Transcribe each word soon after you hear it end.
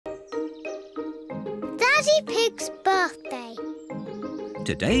Daddy Pig's birthday.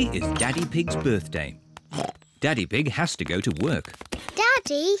 Today is Daddy Pig's birthday. Daddy Pig has to go to work.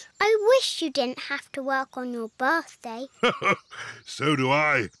 Daddy, I wish you didn't have to work on your birthday. So do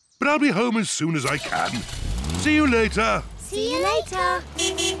I. But I'll be home as soon as I can. See you later. See you later.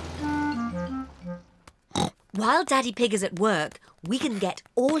 While Daddy Pig is at work, we can get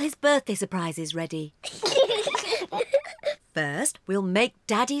all his birthday surprises ready. First, we'll make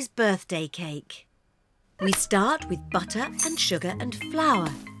Daddy's birthday cake. We start with butter and sugar and flour.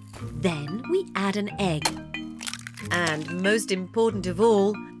 Then we add an egg. And most important of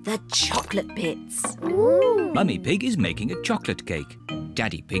all, the chocolate bits. Ooh. Mummy Pig is making a chocolate cake.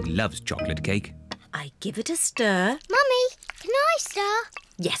 Daddy Pig loves chocolate cake. I give it a stir. Mummy, can I stir?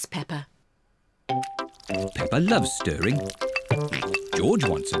 Yes, Peppa. Peppa loves stirring. George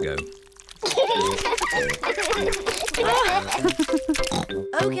wants a go.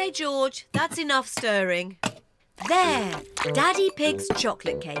 OK, George, that's enough stirring. There, Daddy Pig's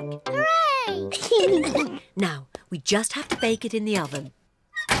chocolate cake. Hooray! Now, we just have to bake it in the oven.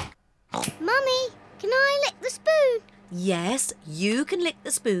 Mummy, can I lick the spoon? Yes, you can lick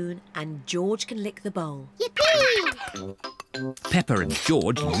the spoon and George can lick the bowl. Yippee! Peppa and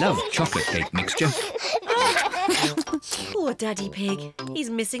George love chocolate cake mixture. Poor Daddy Pig. He's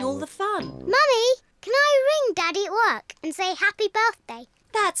missing all the fun. Mummy, can I ring Daddy at work and say happy birthday?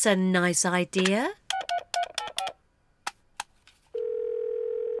 That's a nice idea.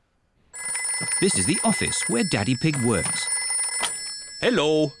 This is the office where Daddy Pig works.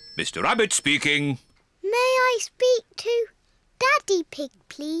 Hello, Mr. Rabbit speaking. May I speak to Daddy Pig,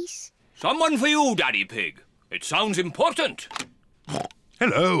 please? Someone for you, Daddy Pig. It sounds important.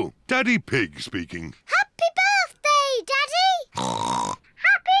 Hello, Daddy Pig speaking. Happy birthday, Daddy!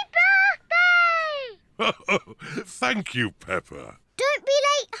 Happy birthday! Thank you, Peppa. Don't be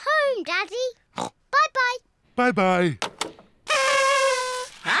late home, Daddy. Bye-bye. Bye-bye.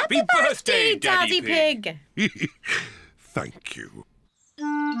 Happy birthday, Daddy Pig. Thank you.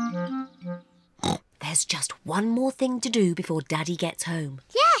 There's just one more thing to do before Daddy gets home.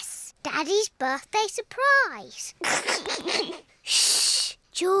 Yes, Daddy's birthday surprise. Shh,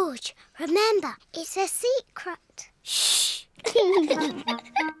 George, remember, it's a secret. Shh.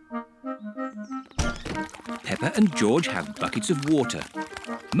 Peppa and George have buckets of water.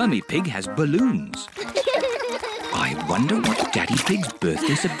 Mummy Pig has balloons. I wonder what Daddy Pig's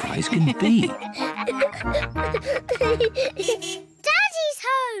birthday surprise can be. Daddy's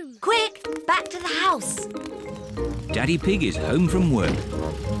home! Quick, back to the house. Daddy Pig is home from work.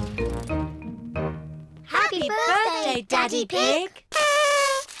 Happy birthday, Daddy Pig!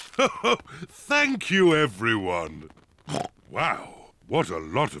 Thank you, everyone. Wow, what a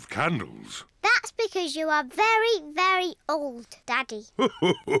lot of candles. That's because you are very, very old, Daddy.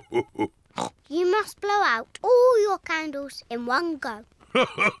 You must blow out all your candles in one go.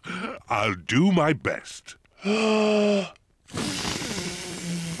 I'll do my best. Hooray!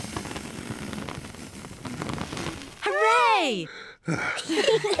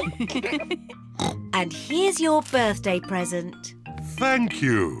 And here's your birthday present. Thank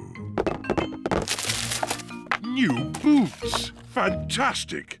you. New boots.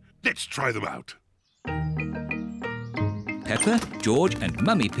 Fantastic. Let's try them out. Peppa, George and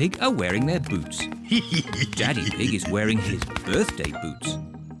Mummy Pig are wearing their boots. Daddy Pig is wearing his birthday boots.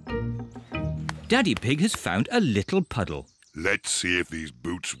 Daddy Pig has found a little puddle. Let's see if these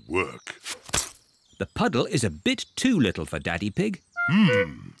boots work. The puddle is a bit too little for Daddy Pig.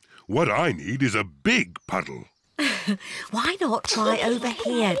 What I need is a big puddle. Why not try over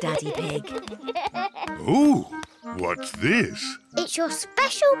here, Daddy Pig? Ooh, what's this? It's your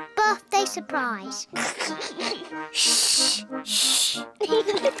special birthday surprise. Shh, shh.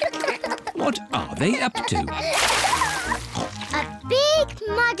 What are they up to? A big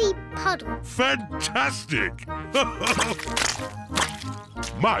muddy puddle. Fantastic!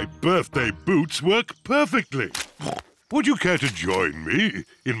 My birthday boots work perfectly. Would you care to join me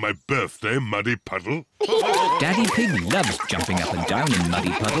in my birthday muddy puddle? Daddy Pig loves jumping up and down in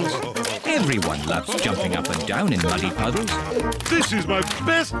muddy puddles. Everyone loves jumping up and down in muddy puddles. This is my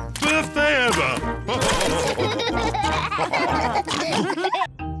best birthday ever!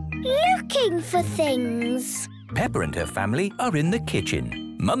 Looking for things. Peppa and her family are in the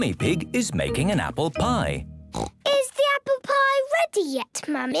kitchen. Mummy Pig is making an apple pie. Is the apple pie ready yet,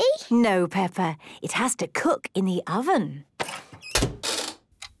 Mummy? No, Peppa. It has to cook in the oven.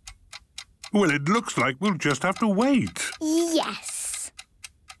 Well, it looks like we'll just have to wait. Yes.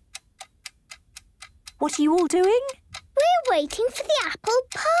 What are you all doing? We're waiting for the apple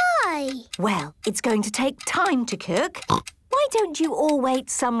pie. Well, it's going to take time to cook. Why don't you all wait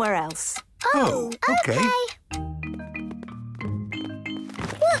somewhere else? Oh, OK.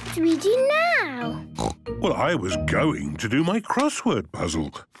 What do we do now? Well, I was going to do my crossword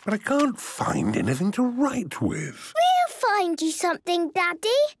puzzle, but I can't find anything to write with. We'll find you something, Daddy.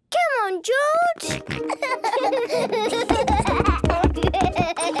 Come on, George.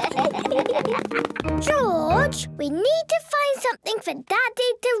 George, we need to find something for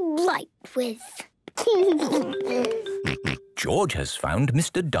Daddy to write with. George has found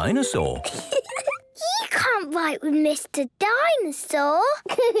Mr. Dinosaur. You can't write with Mr. Dinosaur.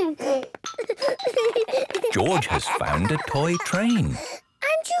 George has found a toy train.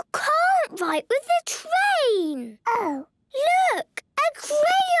 And you can't write with a train. Oh. Look, a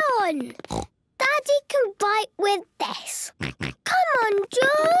crayon. Daddy can write with this. Come on,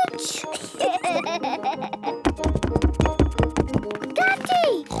 George.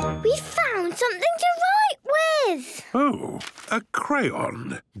 Daddy, we found something to write with. Oh, a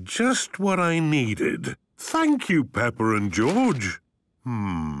crayon. Just what I needed. Thank you, Peppa and George.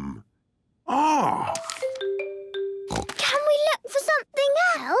 Ah! Can we look for something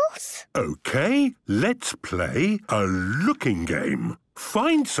else? OK, let's play a looking game.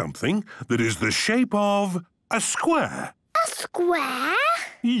 Find something that is the shape of a square. A square?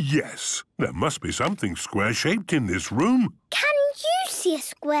 Yes, there must be something square-shaped in this room. Can you see a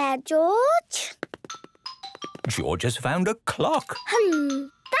square, George? George has found a clock.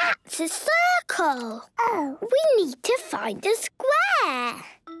 That's a circle. Oh. We need to find a square.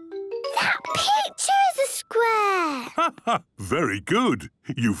 That picture is a square. Very good.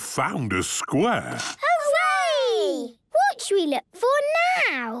 You found a square. Hooray! What should we look for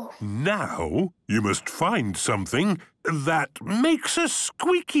now? Now you must find something that makes a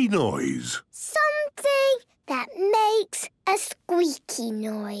squeaky noise. Something that makes a squeaky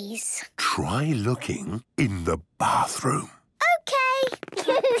noise. Try looking in the bathroom.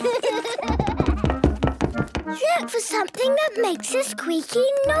 OK. Look for something that makes a squeaky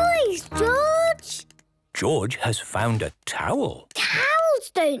noise, George. George has found a towel.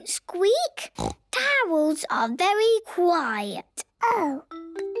 Towels don't squeak. Towels are very quiet. Oh.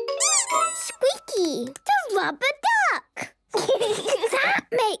 Squeaky, the rubber duck. That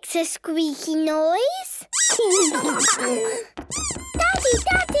makes a squeaky noise.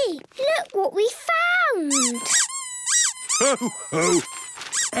 Daddy, look what we found. Oh,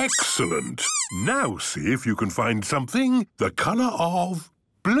 excellent. Now see if you can find something the colour of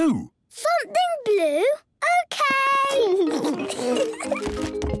blue. Something blue? OK.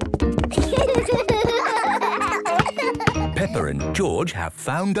 Peppa and George have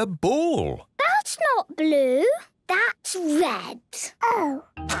found a ball. That's not blue. That's red. Oh.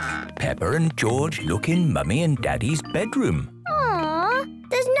 Peppa and George look in Mummy and Daddy's bedroom. Aw,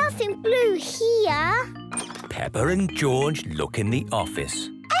 there's nothing blue here. Peppa and George look in the office.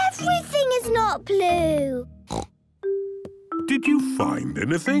 Everything is not blue. Did you find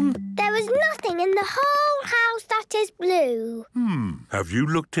anything? There is nothing in the whole house that is blue. Have you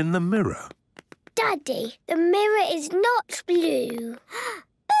looked in the mirror? Daddy, the mirror is not blue.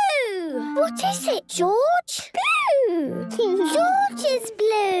 Blue! What is it, George? Blue! George is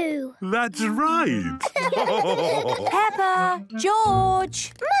blue. That's right. Peppa,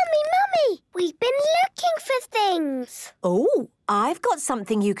 George. Mummy, we've been looking for things. Oh, I've got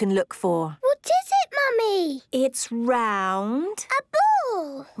something you can look for. What is it, Mummy? It's round, A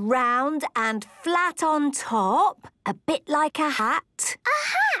ball. round and flat on top, a bit like a hat, A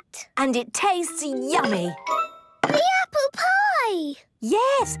hat. and it tastes yummy. The apple pie.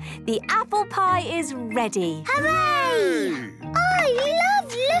 Yes, the apple pie is ready. Hooray! I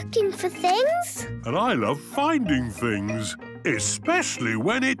love looking for things. And I love finding things, especially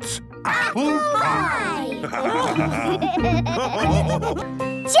when it's apple pie.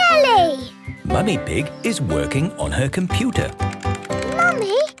 Jelly! Mummy Pig is working on her computer.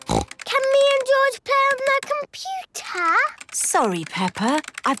 Mummy, can me and George play on the computer? Sorry, Peppa.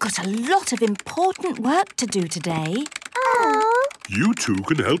 I've got a lot of important work to do today. Oh, You two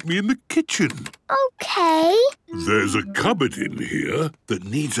can help me in the kitchen. OK. There's a cupboard in here that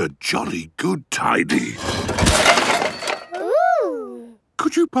needs a jolly good tidy. Ooh.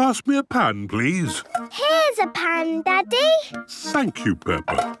 Could you pass me a pan, please? Here's a pan, Daddy. Thank you,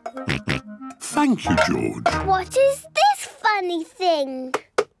 Peppa. Thank you, George. What is this funny thing?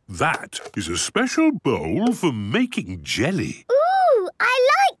 That is a special bowl for making jelly. Ooh, I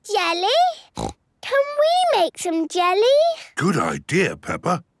like jelly. Can we make some jelly? Good idea,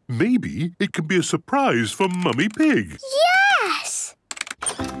 Peppa. Maybe it can be a surprise for Mummy Pig. Yes!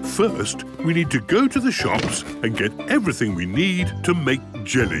 First, we need to go to the shops and get everything we need to make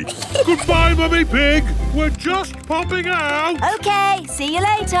jelly. Goodbye, Mummy Pig. We're just popping out. OK, see you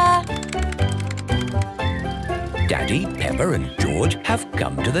later. Daddy, Peppa and George have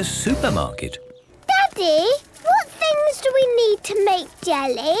come to the supermarket. Daddy, what things do we need to make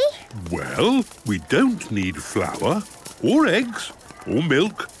jelly? Well, we don't need flour, or eggs, or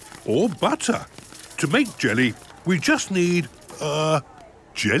milk, or butter. To make jelly, we just need,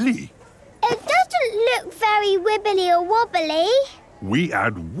 jelly. It doesn't look very wibbly or wobbly. We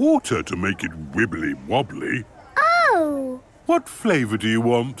add water to make it wibbly-wobbly. Oh! What flavour do you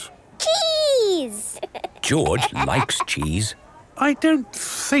want? Cheese! George likes cheese. I don't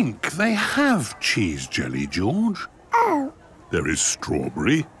think they have cheese jelly, George. Oh. There is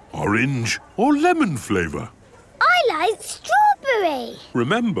strawberry, orange or lemon flavour. I like strawberry.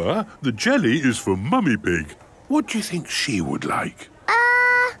 Remember, the jelly is for Mummy Pig. What do you think she would like?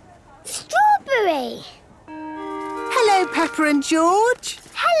 Strawberry. Hello, Peppa and George.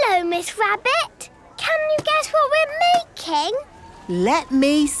 Hello, Miss Rabbit. Can you guess what we're making? Let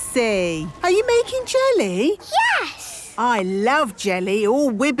me see. Are you making jelly? Yes. I love jelly,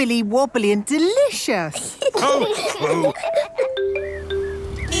 all wibbly wobbly and delicious. Oh.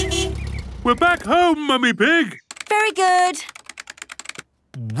 We're back home, Mummy Pig. Very good.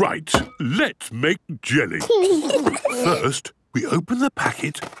 Right, let's make jelly. First, we open the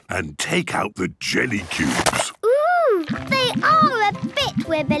packet and take out the jelly cubes. Ooh, they are a bit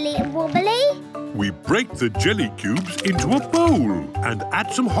wibbly and wobbly. We break the jelly cubes into a bowl and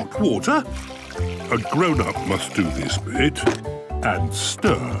add some hot water. A grown-up must do this bit. And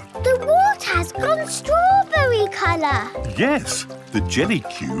stir. The water's gone strawberry colour. Yes, the jelly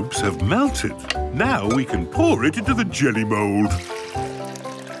cubes have melted. Now we can pour it into the jelly mould.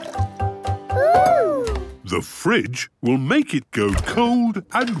 Ooh. The fridge will make it go cold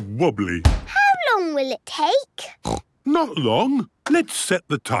and wobbly. How long will it take? Not long. Let's set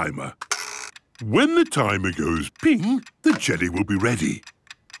the timer. When the timer goes ping, the jelly will be ready.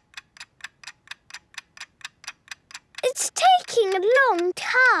 It's taking a long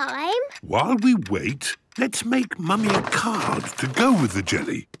time. While we wait, let's make Mummy a card to go with the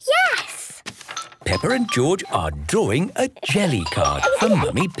jelly. Yes. Peppa and George are drawing a jelly card for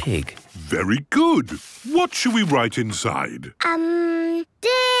Mummy Pig. Very good. What shall we write inside? Dear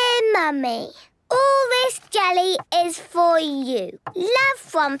Mummy, all this jelly is for you. Love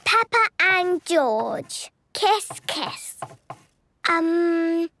from Peppa and George. Kiss, kiss.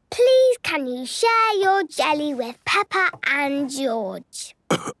 Please can you share your jelly with Peppa and George?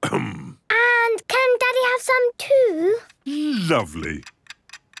 And can Daddy have some too? Lovely.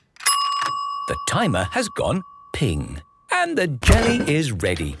 The timer has gone ping and the jelly is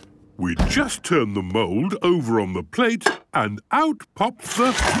ready. We just turn the mould over on the plate and out pops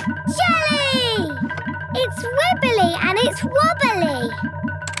the... Jelly! It's wibbly and it's wobbly.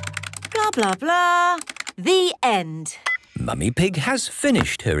 Blah, blah, blah. The end. Mummy Pig has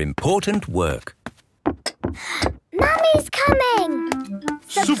finished her important work. Mummy's coming!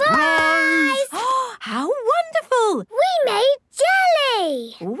 Surprise! How wonderful! We made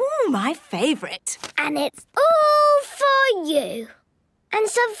jelly! Ooh, my favourite. And it's all for you. And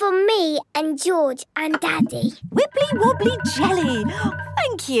some for me and George and Daddy. Wibbly wobbly jelly.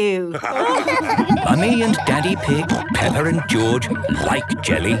 Thank you. Mummy and Daddy Pig, Peppa and George like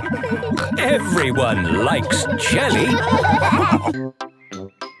jelly. Everyone likes jelly.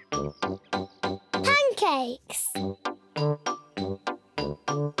 Pancakes.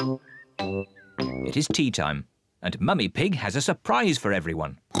 It is tea time, and Mummy Pig has a surprise for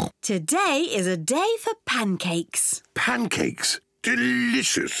everyone. Today is a day for pancakes. Pancakes.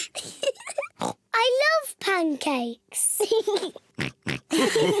 Delicious. I love pancakes.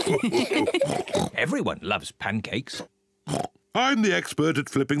 Everyone loves pancakes. I'm the expert at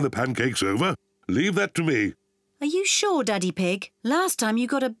flipping the pancakes over. Leave that to me. Are you sure, Daddy Pig? Last time you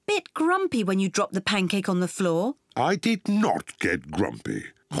got a bit grumpy when you dropped the pancake on the floor. I did not get grumpy.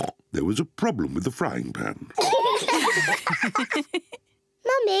 There was a problem with the frying pan.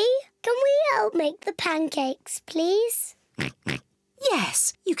 Mummy, can we help make the pancakes, please?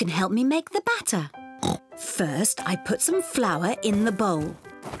 Yes, you can help me make the batter. First, I put some flour in the bowl.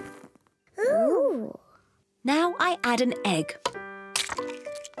 Ooh. Now I add an egg.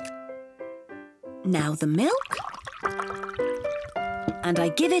 Now the milk. And I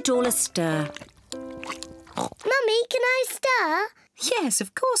give it all a stir. Mummy, can I stir? Yes,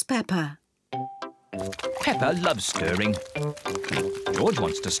 of course, Peppa. Peppa loves stirring. George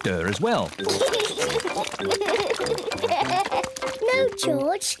wants to stir as well. No,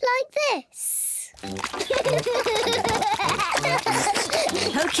 George, like this.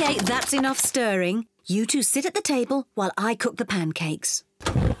 OK, that's enough stirring. You two sit at the table while I cook the pancakes.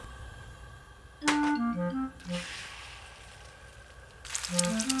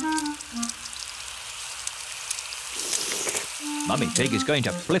 Mummy Pig is going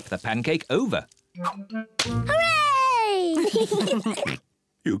to flip the pancake over. Hooray!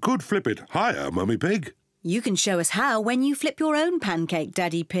 You could flip it higher, Mummy Pig. You can show us how when you flip your own pancake,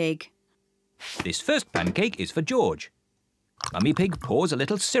 Daddy Pig. This first pancake is for George. Mummy Pig pours a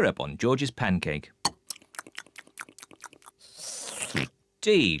little syrup on George's pancake.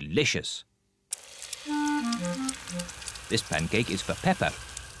 Delicious. This pancake is for Peppa.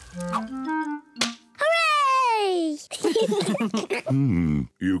 Hooray!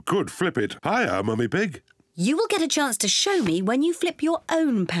 You could flip it higher, Mummy Pig. You will get a chance to show me when you flip your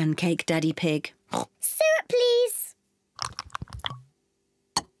own pancake, Daddy Pig. Syrup, please.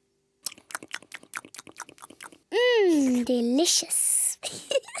 Delicious.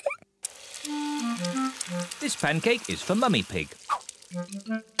 This pancake is for Mummy Pig.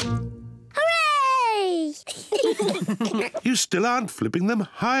 Hooray! You still aren't flipping them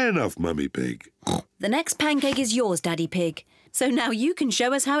high enough, Mummy Pig. The next pancake is yours, Daddy Pig. So now you can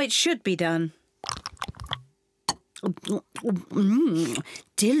show us how it should be done.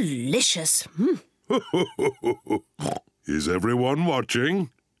 Delicious. Is everyone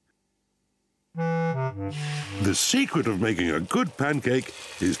watching? The secret of making a good pancake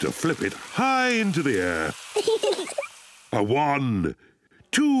is to flip it high into the air. A 1,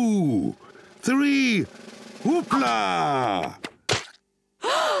 2, 3, whoopla!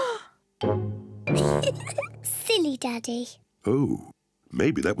 Silly Daddy. Oh,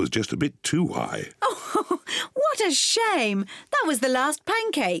 maybe that was just a bit too high. Oh, what a shame. That was the last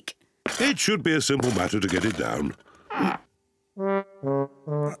pancake. It should be a simple matter to get it down.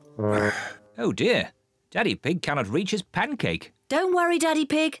 Oh dear, Daddy Pig cannot reach his pancake. Don't worry, Daddy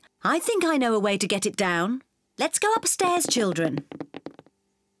Pig. I think I know a way to get it down. Let's go upstairs, children.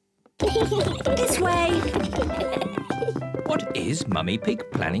 This way. What is Mummy Pig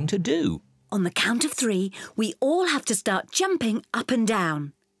planning to do? On the count of 3, we all have to start jumping up and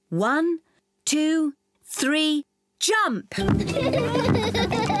down. 1, 2, 3, jump!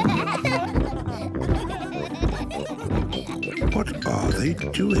 What are they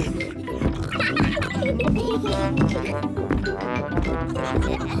doing?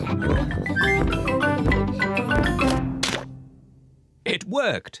 It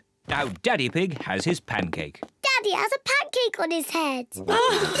worked. Now Daddy Pig has his pancake. Daddy has a pancake on his head.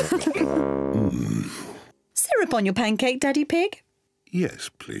 Syrup on your pancake, Daddy Pig? Yes,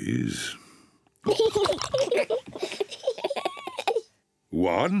 please.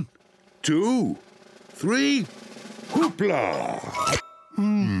 1, 2, 3, whoopla!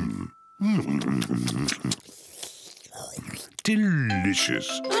 Delicious.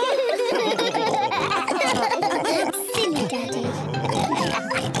 Silly Daddy.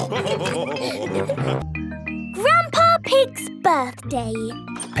 Grandpa Pig's birthday.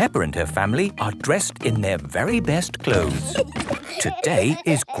 Peppa and her family are dressed in their very best clothes. Today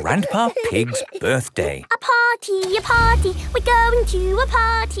is Grandpa Pig's birthday. A party, we're going to a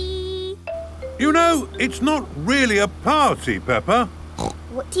party. You know, it's not really a party, Peppa.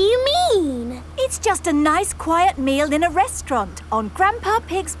 What do you mean? It's just a nice quiet meal in a restaurant on Grandpa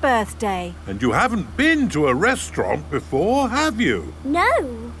Pig's birthday. And you haven't been to a restaurant before, have you?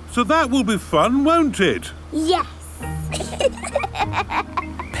 No. So that will be fun, won't it? Yes.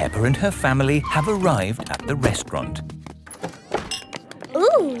 Peppa and her family have arrived at the restaurant.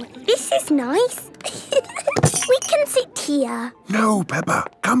 Ooh, this is nice. We can sit here. No, Peppa,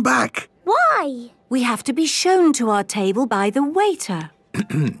 come back. Why? We have to be shown to our table by the waiter.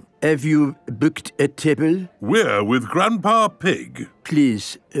 Have you booked a table? We're with Grandpa Pig.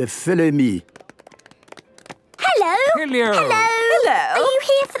 Please, follow me. Hello. Hello. Hello. Are you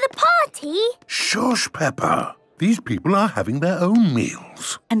here for the party? Shush, Peppa. These people are having their own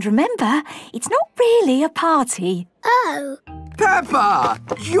meals. And remember, it's not really a party. Oh. Peppa!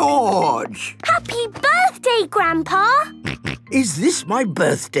 George! Happy birthday, Grandpa. Is this my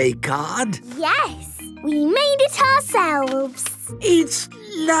birthday card? Yes, we made it ourselves. It's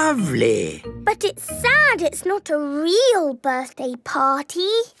lovely. But it's sad it's not a real birthday party.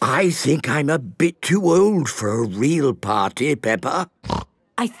 I think I'm a bit too old for a real party, Peppa.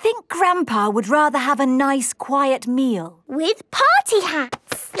 I think Grandpa would rather have a nice quiet meal. With party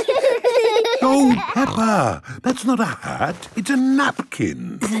hats. Oh, Peppa, that's not a hat, it's a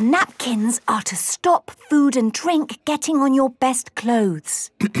napkin. The napkins are to stop food and drink getting on your best clothes.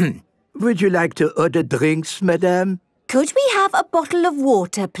 Would you like to order drinks, madame? Could we have a bottle of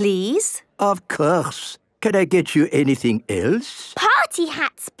water, please? Of course. Can I get you anything else? Party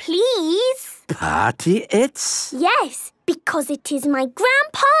hats, please. Party hats? Yes, because it is my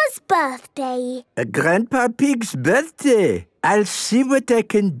grandpa's birthday. A Grandpa Pig's birthday. I'll see what I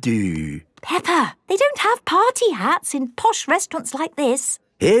can do. Peppa, they don't have party hats in posh restaurants like this.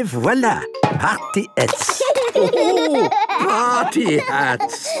 Et voilà, party hats. Oh, party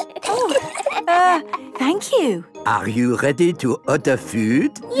hats. Thank you. Are you ready to order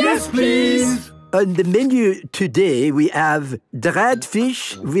food? Yes, please. On the menu today, we have dried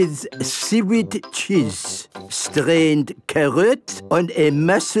fish with seaweed cheese, strained carrot on a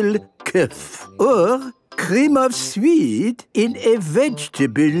mussel cuff, or cream of sweet in a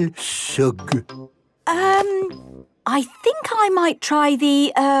vegetable sug. I think I might try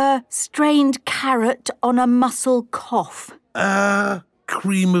the, strained carrot on a mussel cough.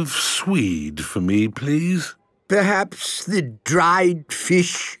 Cream of swede for me, please. Perhaps the dried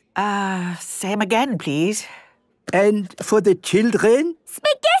fish. Same again, please. And for the children?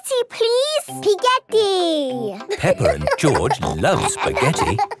 Spaghetti, please. Spaghetti. Peppa and George love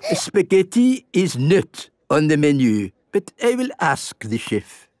spaghetti. Spaghetti is not on the menu, but I will ask the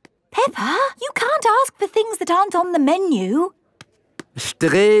chef. Peppa, you can't ask for things that aren't on the menu.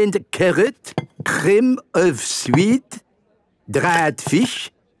 Strained carrot, cream of sweet, dried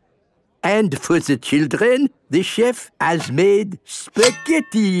fish, and for the children, the chef has made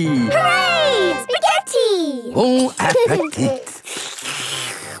spaghetti. Hooray! Spaghetti! Bon appetit.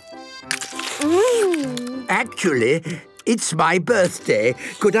 Actually, it's my birthday.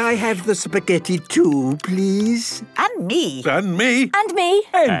 Could I have the spaghetti too, please? And me. And me. And me.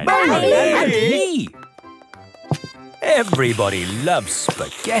 And me. Everybody loves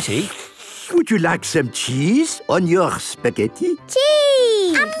spaghetti. Would you like some cheese on your spaghetti?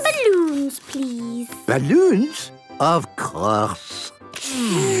 Cheese! And balloons, please. Balloons? Of course.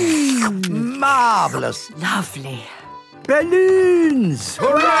 Marvellous. Lovely. Balloons!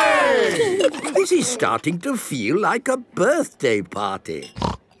 Hooray! This is starting to feel like a birthday party.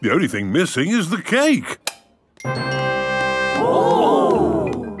 The only thing missing is the cake. Oh!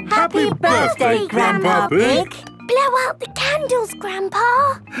 Happy birthday, Grandpa Pig. Blow out the candles,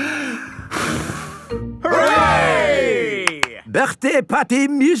 Grandpa. Hooray! Birthday party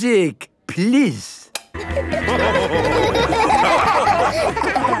music, please.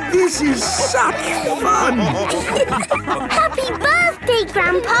 This is such fun. Happy birthday,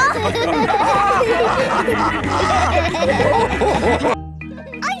 Grandpa.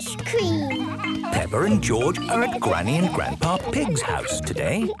 Ice cream. Peppa and George are at Granny and Grandpa Pig's house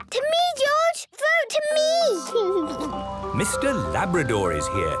today. To me, George. Throw it to me. Mr. Labrador is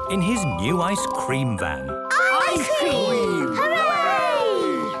here in his new ice cream van. Ice cream!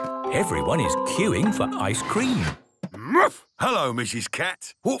 Hooray! Everyone is queuing for ice cream. Hello, Mrs.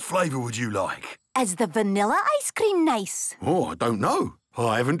 Cat. What flavour would you like? Is the vanilla ice cream nice? Oh, I don't know.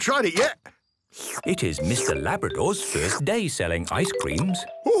 I haven't tried it yet. It is Mr. Labrador's first day selling ice creams.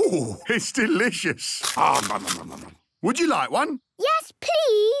 Oh, it's delicious. Would you like one? Yes,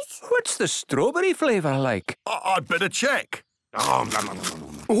 please. What's the strawberry flavour like? I'd better check.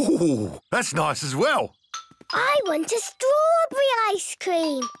 Oh, that's nice as well. I want a strawberry ice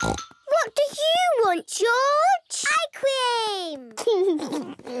cream. What do you want, George? Ice cream.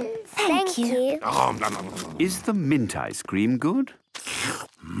 Thank you. Is the mint ice cream good?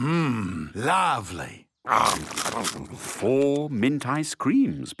 Lovely. 4 mint ice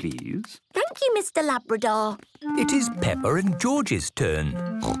creams, please. Thank you, Mr. Labrador. It is Peppa and George's turn.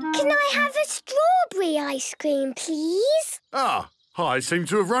 Can I have a strawberry ice cream, please? I seem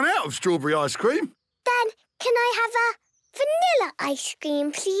to have run out of strawberry ice cream. Then can I have a vanilla ice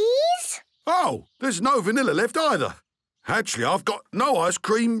cream, please? Oh, there's no vanilla left either. Actually, I've got no ice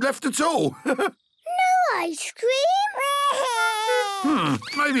cream left at all. No ice cream?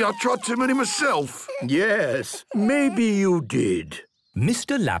 Maybe I tried too many myself. Yes, maybe you did.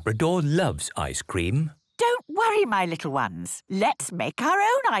 Mr. Labrador loves ice cream. Don't worry, my little ones. Let's make our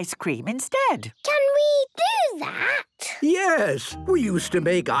own ice cream instead. Can we do that? Yes, we used to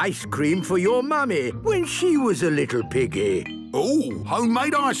make ice cream for your mummy when she was a little piggy. Oh,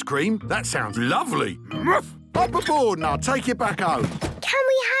 homemade ice cream? That sounds lovely. Up aboard and I'll take you back home. Can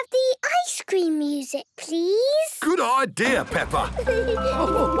we have the ice cream music, please? Good idea, Peppa.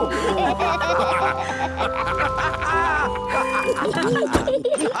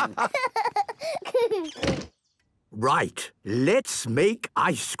 Right, let's make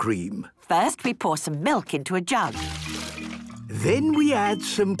ice cream. First, we pour some milk into a jug. Then we add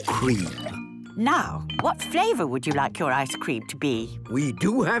some cream. Now, what flavour would you like your ice cream to be? We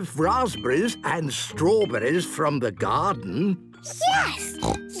do have raspberries and strawberries from the garden. Yes!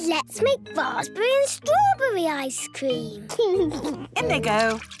 Let's make raspberry and strawberry ice cream. In they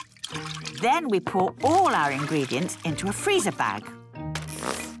go. Then we pour all our ingredients into a freezer bag.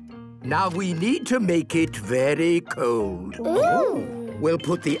 Now we need to make it very cold. Ooh! we'll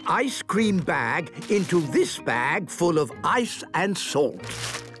put the ice cream bag into this bag full of ice and salt.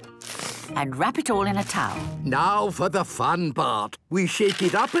 And wrap it all in a towel. Now for the fun part. We shake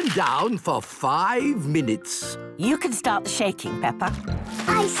it up and down for 5 minutes. You can start the shaking, Peppa.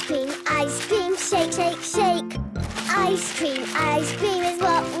 Ice cream, shake, shake, shake. Ice cream is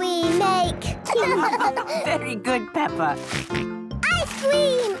what we make. Very good, Peppa. Ice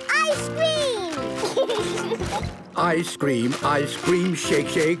cream, ice cream. Ice cream, shake,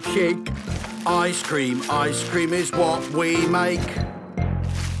 shake, shake. Ice cream is what we make.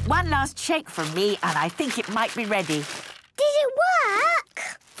 One last shake from me, and I think it might be ready. Did it work?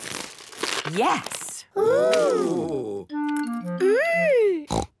 Yes. Ooh.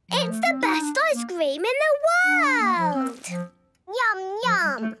 It's the best ice cream in the world. Yum,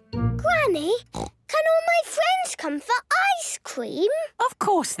 yum. Granny, can all my friends come for ice cream? Of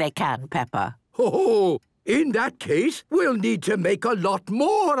course they can, Peppa. Oh, in that case, we'll need to make a lot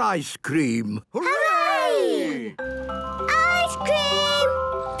more ice cream. Hooray! Ice cream!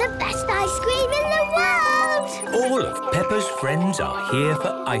 The best ice cream in the world! All of Peppa's friends are here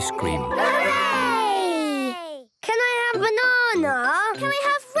for ice cream. Hooray! Can I have banana? Can I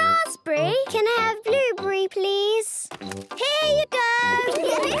have raspberry? Can I have blueberry, please? Here you go!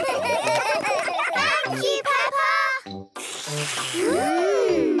 Thank you, Peppa!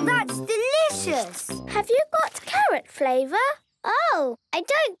 That's delicious! Have you got carrot flavour? Oh, I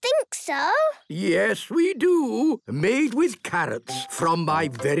don't think so. Yes, we do. Made with carrots from my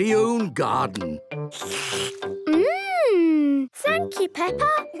very own garden. Thank you, Peppa.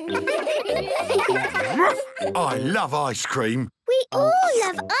 I love ice cream. We all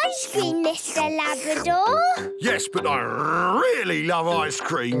love ice cream, Mr. Labrador. Yes, but I really love ice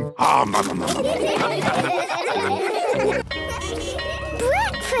cream.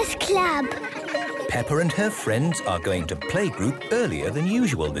 Breakfast Club. Peppa and her friends are going to playgroup earlier than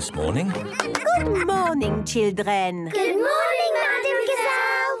usual this morning. Good morning, children. Good morning, Madam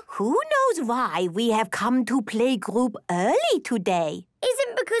Gazelle. Who knows why we have come to playgroup early today? Is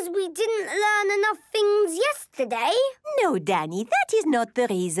it because we didn't learn enough things yesterday? No, Danny, that is not the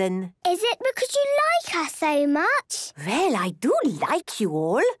reason. Is it because you like us so much? Well, I do like you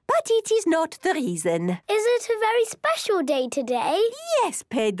all, but it is not the reason. Is it a very special day today? Yes,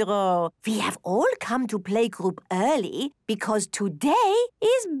 Pedro. We have all come to playgroup early because today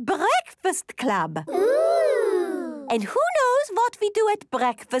is Breakfast Club. Ooh! And who knows what we do at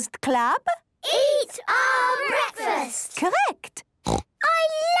Breakfast Club? Eat our breakfast! Correct. I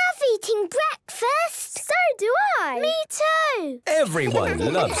love eating breakfast. So do I. Me too.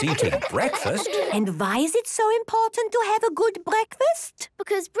 Everyone loves eating breakfast. And why is it so important to have a good breakfast?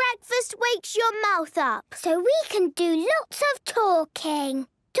 Because breakfast wakes your mouth up, so we can do lots of talking.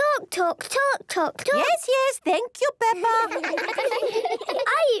 Talk, talk, talk, talk, talk. Yes, thank you, Peppa.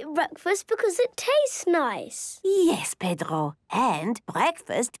 I eat breakfast because it tastes nice. Yes, Pedro. And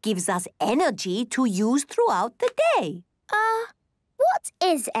breakfast gives us energy to use throughout the day. What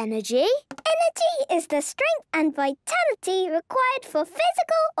is energy? Energy is the strength and vitality required for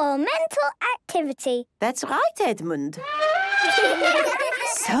physical or mental activity. That's right, Edmund.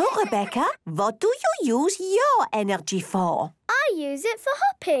 So, Rebecca, what do you use your energy for? I use it for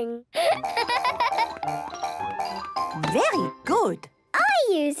hopping. Very good. I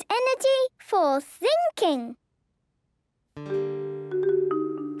use energy for thinking.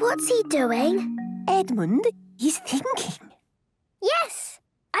 What's he doing? Edmund is thinking. Yes,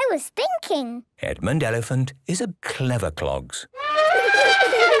 I was thinking. Edmund Elephant is a clever clogs.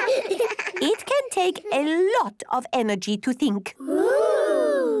 It can take a lot of energy to think.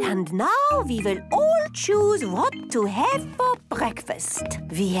 Ooh. And now we will all choose what to have for breakfast.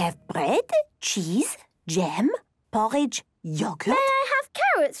 We have bread, cheese, jam, porridge, yogurt. May I have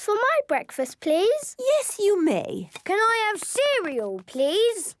carrots for my breakfast, please? Yes, you may. Can I have cereal,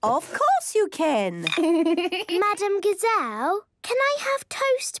 please? Of course you can. Madam Gazelle, can I have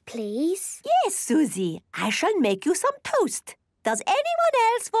toast, please? Yes, Susie. I shall make you some toast. Does anyone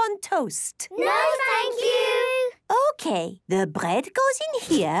else want toast? No, thank you. Okay, the bread goes in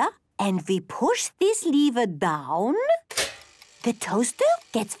here and we push this lever down. The toaster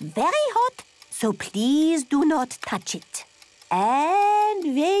gets very hot, so please do not touch it.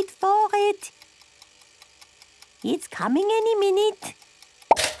 And wait for it. It's coming any minute.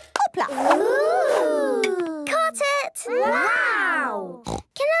 Hopla! Ooh. Got it! Wow!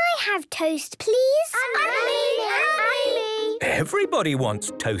 Can I have toast, please? And me! Everybody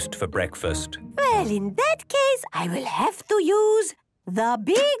wants toast for breakfast. Well, in that case, I will have to use the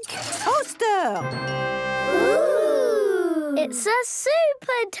big toaster. Ooh! It's a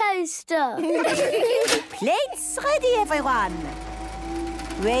super toaster. Plates ready, everyone.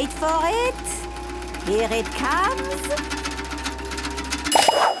 Wait for it. Here it comes.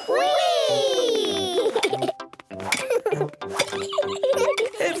 Whee!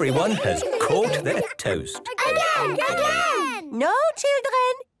 Everyone has caught their toast. Again! No,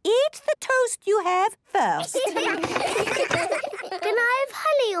 children. Eat the toast you have first. Can I have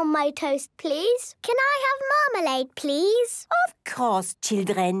honey on my toast, please? Can I have marmalade, please? Of course,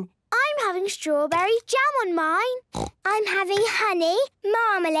 children. I'm having strawberry jam on mine. I'm having honey,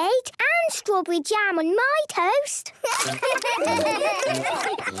 marmalade and strawberry jam on my toast.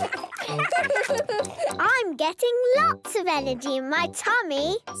 I'm getting lots of energy in my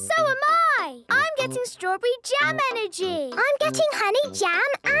tummy. So am I. I'm getting strawberry jam energy. I'm getting honey jam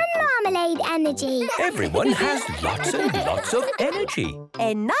and marmalade energy. Everyone has lots and lots of energy.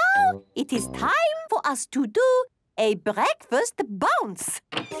 And now it is time for us to do a breakfast bounce.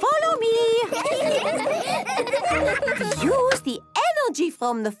 Follow me. Use the energy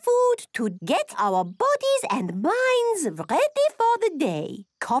from the food to get our bodies and minds ready for the day.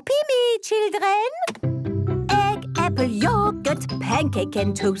 Copy me, children. Egg, apple, yogurt, pancake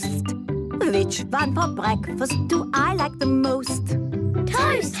and toast. Which one for breakfast do I like the most?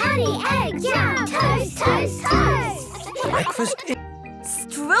 Toast, honey, egg, jam. Toast, toast, toast. Breakfast is...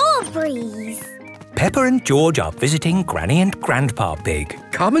 Strawberries. Peppa and George are visiting Granny and Grandpa Pig.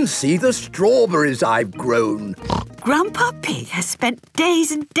 Come and see the strawberries I've grown. Grandpa Pig has spent days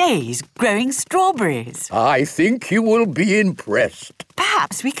and days growing strawberries. I think you will be impressed.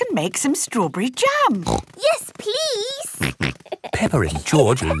 Perhaps we can make some strawberry jam. Yes, please. Peppa and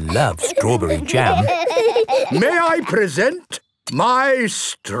George love strawberry jam. May I present my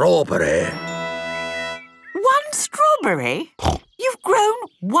strawberry? One strawberry? You've grown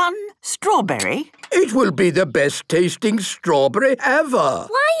one strawberry? It will be the best tasting strawberry ever.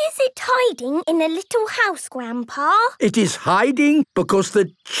 Why is it hiding in a little house, Grandpa? It is hiding because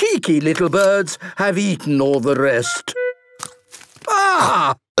the cheeky little birds have eaten all the rest.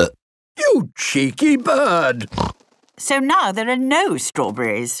 Ah! You cheeky bird! So now there are no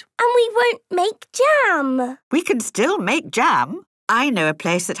strawberries. And we won't make jam. We can still make jam. I know a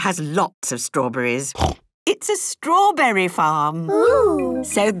place that has lots of strawberries. It's a strawberry farm. Ooh.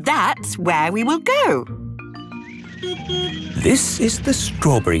 So that's where we will go. This is the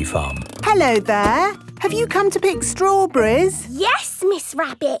strawberry farm. Hello there. Have you come to pick strawberries? Yes, Miss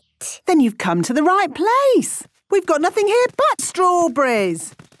Rabbit. Then you've come to the right place. We've got nothing here but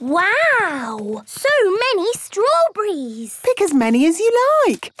strawberries. Wow! So many strawberries. Pick as many as you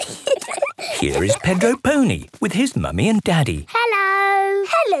like. Here is Pedro Pony with his mummy and daddy. Hello.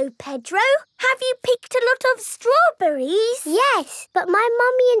 Hello, Pedro. Have you picked a lot of strawberries? Yes, but my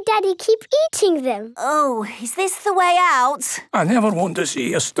mummy and daddy keep eating them. Oh, is this the way out? I never want to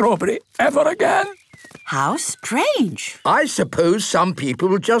see a strawberry ever again. How strange. I suppose some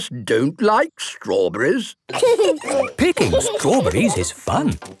people just don't like strawberries. Picking strawberries is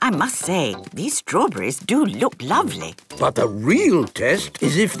fun. I must say, these strawberries do look lovely. But the real test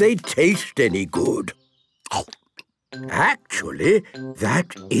is if they taste any good. Actually,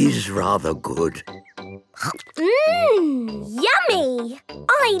 that is rather good. Yummy!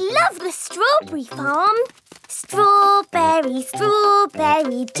 I love the strawberry farm. Strawberry,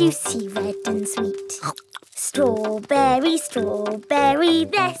 strawberry, juicy, red and sweet. Strawberry, strawberry,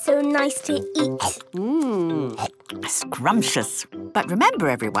 they're so nice to eat. Scrumptious. But remember,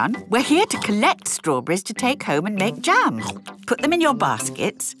 everyone, we're here to collect strawberries to take home and make jam. Put them in your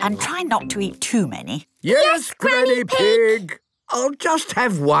baskets and try not to eat too many. Yes, Granny Pig. I'll just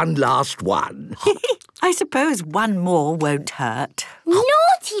have one last one. I suppose one more won't hurt.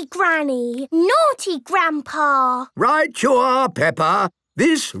 Naughty Granny! Naughty Grandpa! Right you are, Peppa.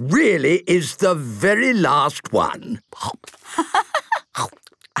 This really is the very last one.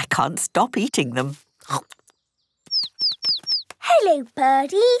 I can't stop eating them. Hello,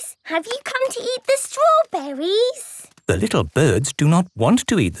 birdies. Have you come to eat the strawberries? The little birds do not want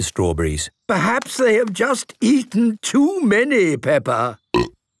to eat the strawberries. Perhaps they have just eaten too many, Peppa.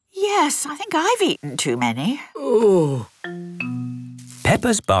 Yes, I think I've eaten too many. Oh.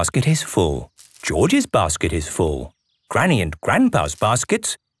 Peppa's basket is full. George's basket is full. Granny and Grandpa's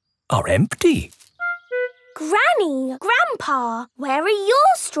baskets are empty. Granny, Grandpa, where are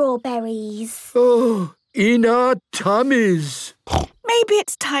your strawberries? Oh, in our tummies. Maybe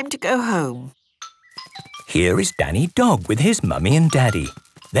it's time to go home. Here is Danny Dog with his mummy and daddy.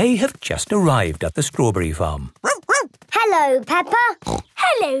 They have just arrived at the strawberry farm. Hello, Peppa.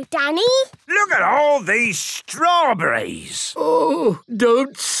 Hello, Danny. Look at all these strawberries. Oh,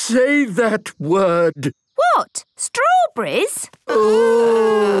 don't say that word. What? Strawberries?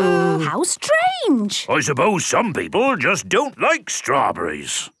 Oh. How strange. I suppose some people just don't like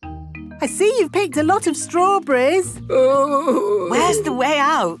strawberries. I see you've picked a lot of strawberries. Where's the way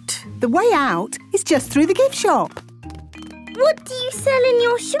out? The way out is just through the gift shop. What do you sell in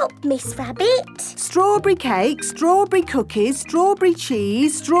your shop, Miss Rabbit? Strawberry cake, strawberry cookies, strawberry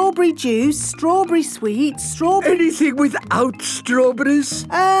cheese, strawberry juice, strawberry sweets, strawberry... Anything without strawberries?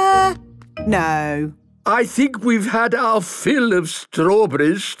 No. I think we've had our fill of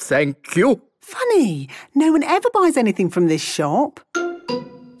strawberries, thank you. Funny, no one ever buys anything from this shop.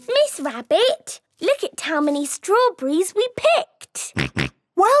 Miss Rabbit, look at how many strawberries we picked.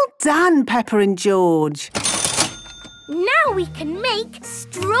 Well done, Peppa and George. Now we can make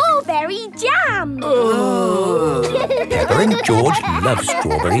strawberry jam. Peppa and George love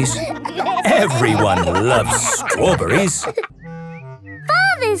strawberries. Everyone loves strawberries.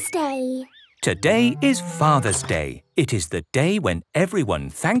 Father's Day. Today is Father's Day. It is the day when everyone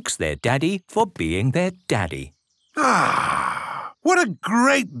thanks their daddy for being their daddy. Ah, what a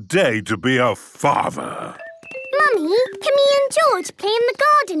great day to be a father. Mummy, can me and George play in the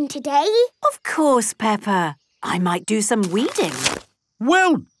garden today? Of course, Peppa. I might do some weeding.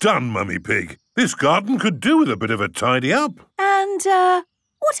 Well done, Mummy Pig. This garden could do with a bit of a tidy up. And,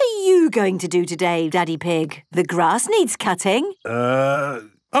 what are you going to do today, Daddy Pig? The grass needs cutting.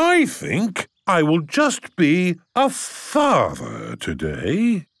 I think I will just be a father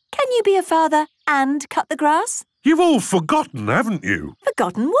today. Can you be a father and cut the grass? You've all forgotten, haven't you?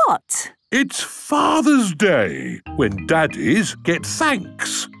 Forgotten what? It's Father's Day, when daddies get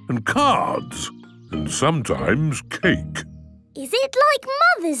thanks and cards and sometimes cake. Is it like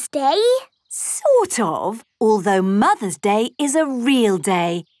Mother's Day? Sort of, although Mother's Day is a real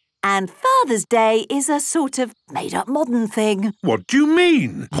day and Father's Day is a sort of made-up modern thing. What do you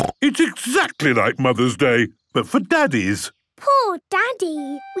mean? It's exactly like Mother's Day, but for daddies. Poor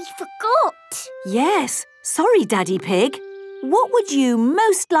Daddy, we forgot. Yes, sorry, Daddy Pig. What would you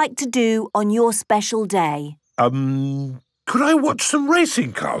most like to do on your special day? Could I watch some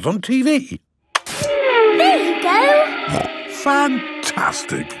racing cars on TV? There you go.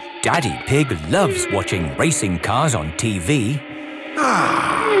 Fantastic. Daddy Pig loves watching racing cars on TV.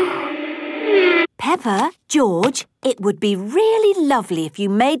 Peppa, George, it would be really lovely if you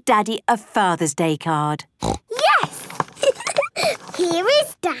made Daddy a Father's Day card. Yes! Here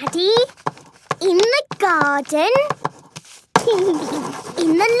is Daddy. In the garden.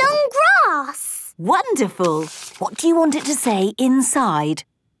 In the long grass. Wonderful. What do you want it to say inside?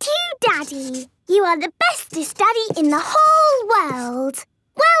 To Daddy, you are the bestest Daddy in the whole world.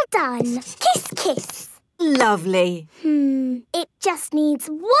 Well done. Kiss, kiss. Lovely. It just needs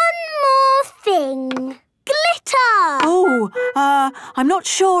one more thing. Glitter! Oh, I'm not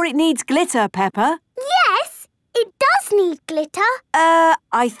sure it needs glitter, Peppa. Yes, it does need glitter.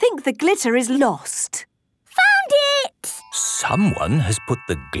 I think the glitter is lost. Found it! Someone has put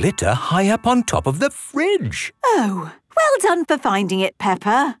the glitter high up on top of the fridge. Oh, well done for finding it,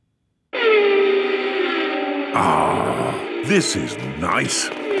 Peppa. Ah, this is nice.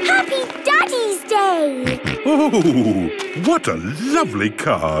 Happy Daddy's Day! Oh, what a lovely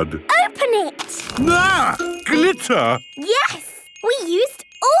card. Open it! Ah, glitter! Yes, we used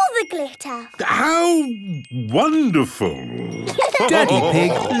all the glitter. How wonderful. Daddy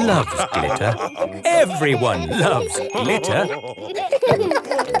Pig loves glitter. Everyone loves glitter.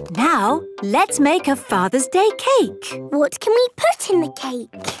 Now, let's make a Father's Day cake. What can we put in the cake?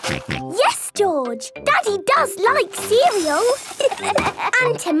 Yes, George. Daddy does like cereal.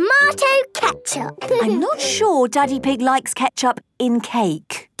 And tomato ketchup. I'm not sure Daddy Pig likes ketchup in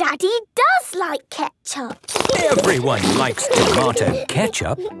cake. Daddy does like ketchup. Everyone likes tomato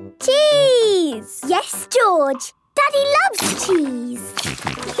ketchup. Cheese! Yes, George. Daddy loves cheese.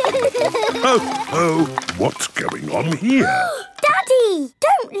 Oh, what's going on here? Daddy,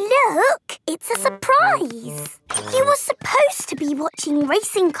 don't look. It's a surprise. You were supposed to be watching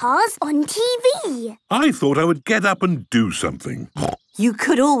racing cars on TV. I thought I would get up and do something. You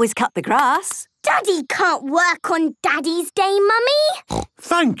could always cut the grass. Daddy can't work on Daddy's Day, Mummy.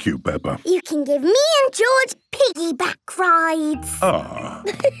 Thank you, Peppa. You can give me and George piggyback rides. Ah.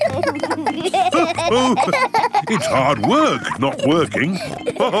 Oh, it's hard work not working.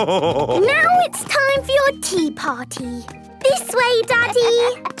 Now it's time for your tea party. This way,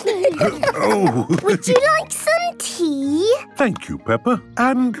 Daddy. Oh. Would you like some tea? Thank you, Peppa.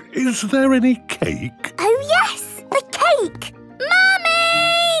 And is there any cake? Oh, yes, the cake.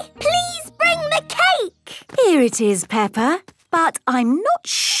 Mummy! Please bring the cake. Here it is, Peppa. but I'm not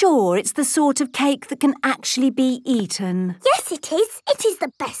sure it's the sort of cake that can actually be eaten. Yes, it is. It is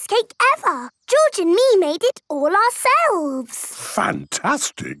the best cake ever. George and me made it all ourselves.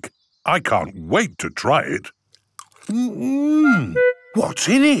 Fantastic! I can't wait to try it. What's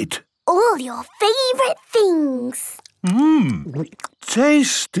in it? All your favourite things.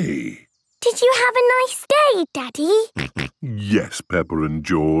 Tasty. Did you have a nice day, Daddy? Yes, Peppa and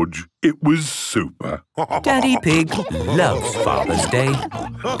George. It was super. Daddy Pig loves Father's Day.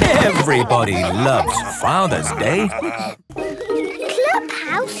 Everybody loves Father's Day.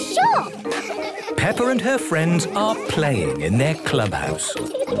 Clubhouse shop. Peppa and her friends are playing in their clubhouse.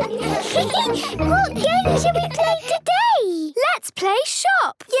 What game should we play today? Let's play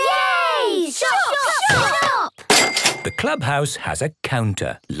shop. Yay! Shop! The clubhouse has a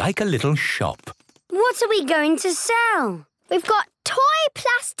counter, like a little shop. What are we going to sell? We've got toy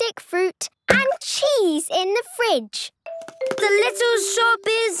plastic fruit and cheese in the fridge. The little shop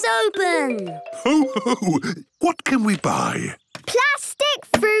is open. Ho, ho! What can we buy? Plastic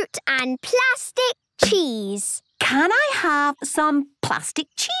fruit and plastic cheese. Can I have some plastic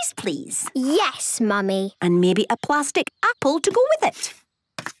cheese, please? Yes, Mummy. And maybe a plastic apple to go with it.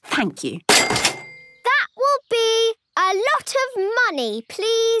 Thank you. That will be a lot of money,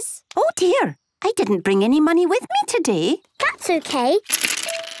 please. Oh, dear. I didn't bring any money with me today. That's okay.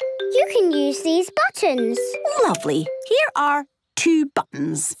 You can use these buttons. Lovely. Here are 2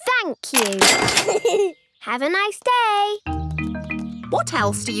 buttons. Thank you. Have a nice day. What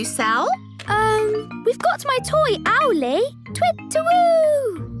else do you sell? We've got my toy Owlie.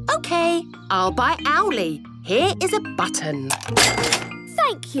 Twit-to-woo! OK, I'll buy Owlie. Here is a button.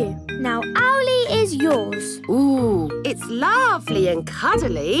 Thank you. Now Owlie is yours. Ooh, it's lovely and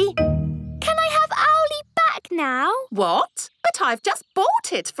cuddly. Can I have Owlie back now? What? But I've just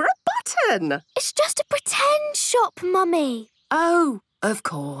bought it for a button. It's just a pretend shop, Mummy. Oh, of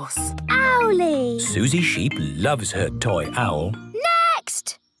course. Owlie. Susie Sheep loves her toy owl.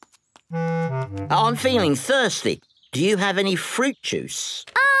 Next! I'm feeling thirsty. Do you have any fruit juice?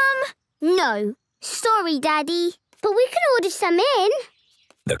 No. Sorry, Daddy. But we can order some in.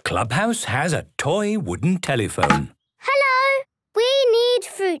 The clubhouse has a toy wooden telephone. Hello. We need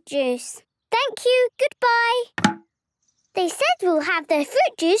fruit juice. Thank you. Goodbye. They said we'll have the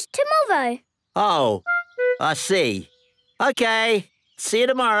fruit juice tomorrow. Oh, I see. OK. See you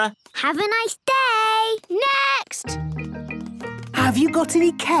tomorrow. Have a nice day. Next! Have you got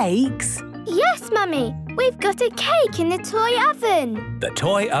any cakes? Yes, Mummy. We've got a cake in the toy oven. The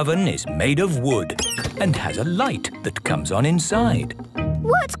toy oven is made of wood and has a light that comes on inside.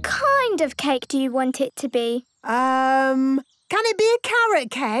 What kind of cake do you want it to be? Can it be a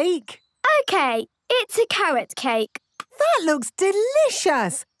carrot cake? OK, it's a carrot cake. That looks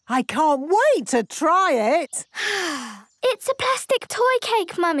delicious. I can't wait to try it. It's a plastic toy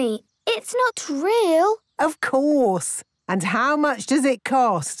cake, Mummy. It's not real. Of course. And how much does it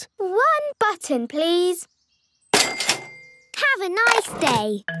cost? 1 button, please. Have a nice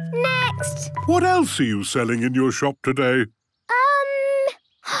day. Next. What else are you selling in your shop today?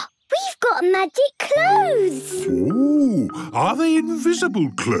 We've got magic clothes. Ooh, are they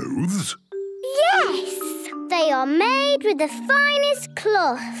invisible clothes? Yes. They are made with the finest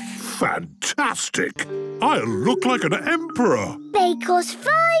cloth. Fantastic! I'll look like an emperor. They cost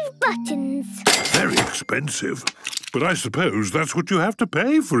 5 buttons. Very expensive. But I suppose that's what you have to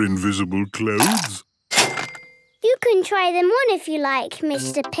pay for invisible clothes. You can try them on if you like,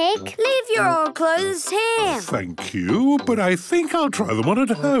 Mr. Pig. Leave your old clothes here. Thank you, but I think I'll try them on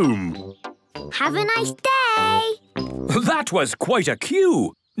at home. Have a nice day. That was quite a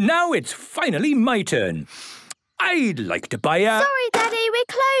queue. Now it's finally my turn. I'd like to buy a... Sorry, Daddy, we're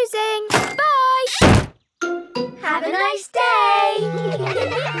closing. Bye. Have a nice day.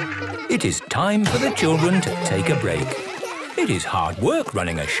 It is time for the children to take a break. It is hard work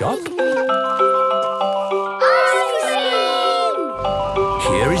running a shop.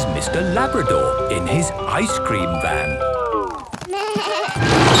 Here is Mr. Labrador in his ice cream van.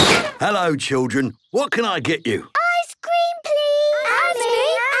 Hello, children. What can I get you? Ice cream, please. And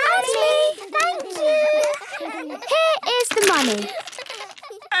me. Thank you. Here is the money.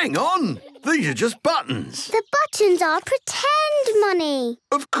 Hang on. These are just buttons. The buttons are pretend money.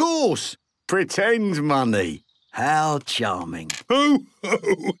 Of course. Pretend money. How charming. Ho,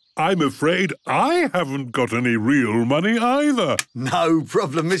 ho! I'm afraid I haven't got any real money either. No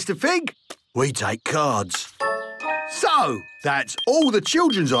problem, Mr. Pig. We take cards. So, that's all the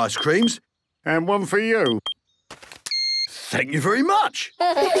children's ice creams. And one for you. Thank you very much.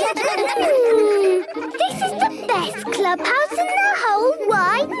 This is the best clubhouse in the whole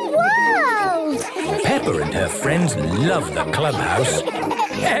wide world. Peppa and her friends love the clubhouse.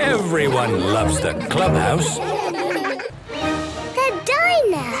 Everyone loves the clubhouse. The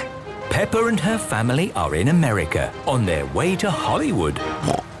diner. Peppa and her family are in America on their way to Hollywood.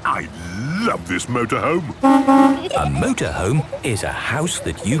 I love this motorhome. A motorhome is a house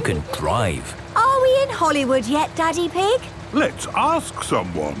that you can drive. Are we in Hollywood yet, Daddy Pig? Let's ask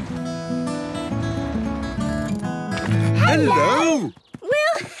someone. Hello.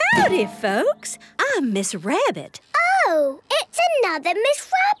 Well, howdy, folks. I'm Miss Rabbit. Oh, it's another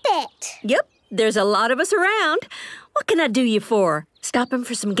Miss Rabbit. Yep, there's a lot of us around. What can I do you for? Stopping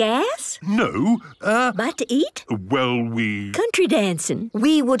for some gas? No, Bite to eat? well, we... Country dancing?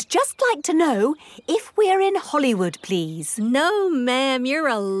 We would just like to know if we're in Hollywood, please. No, ma'am, you're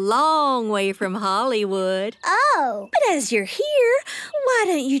a long way from Hollywood. Oh. But as you're here, why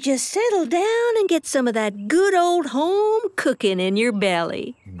don't you just settle down and get some of that good old home cooking in your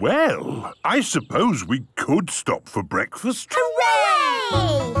belly? Well, I suppose we could stop for breakfast.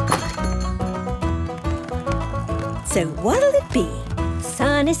 Hooray! So what'll it be?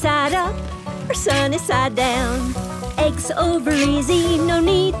 Sunny side up or sunny side down? Eggs over easy, no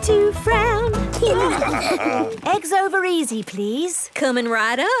need to frown. Eggs over easy, please. Coming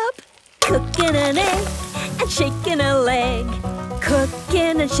right up. Cooking an egg and shaking a leg.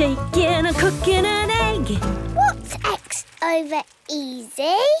 Cooking and shaking and cooking an egg. What's X over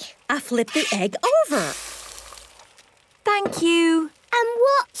easy? I flip the egg over. Thank you. And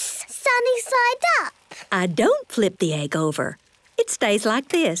what's sunny side up? I don't flip the egg over. It stays like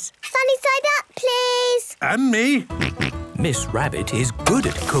this. Sunny side up, please. And me. Miss Rabbit is good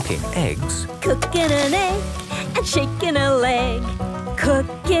at cooking eggs. Cooking an egg and shaking a leg.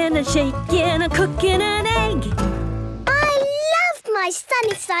 Cooking and shaking and cooking an egg. I love my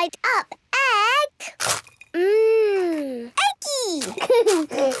sunny side up egg. Eggy.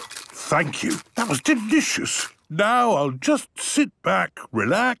 Thank you. That was delicious. Now I'll just sit back,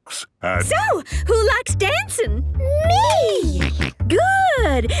 relax, and... So, who likes dancing? Me.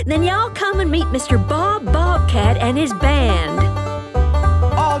 Good. Then y'all come and meet Mr. Bob Bobcat and his band.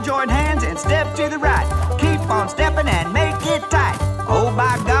 All join hands and step to the right. Keep on stepping and make it tight. Oh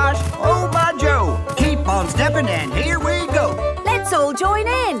my gosh, oh my Joe. Keep on stepping and here we go. Let's all join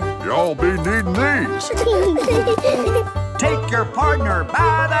in. Y'all be needing these. Take your partner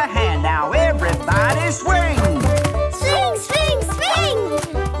by the hand. Now everybody swing. Swing, swing, swing.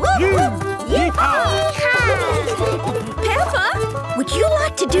 Yeehaw! Peppa, would you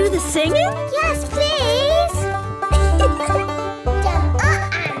like to do the singing? Yes, please. Jump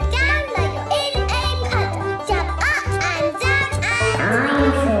up and down like you're in a puddle. Jump up and down and...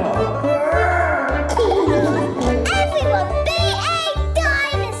 Everyone be a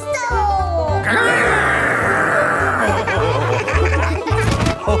dinosaur!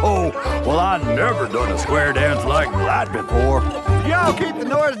 Oh, well, I've never done a square dance like that before. Y'all keep the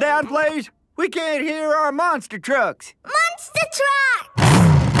noise down, please. We can't hear our monster trucks. Monster truck!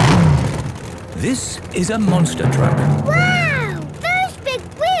 This is a monster truck. Wow! Those big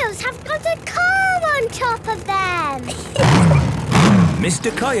wheels have got a car on top of them.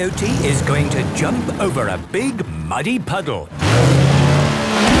 Mr. Coyote is going to jump over a big muddy puddle.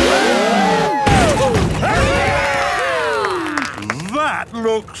 That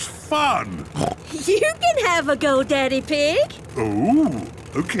looks fun. You can have a go, Daddy Pig. Oh,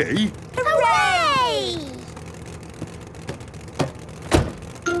 okay. Hooray!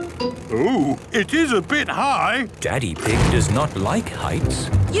 Oh, it is a bit high. Daddy Pig does not like heights.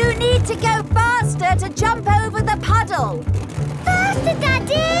 You need to go faster to jump over the puddle. Faster,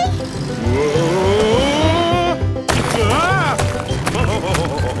 Daddy!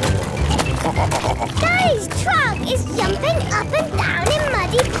 Daddy's truck is jumping up and down in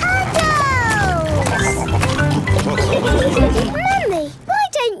muddy puddles. Mummy, why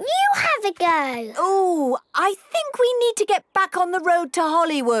don't you have a go? Oh, I think we need to get back on the road to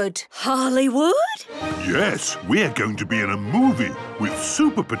Hollywood. Hollywood? Yes, we're going to be in a movie with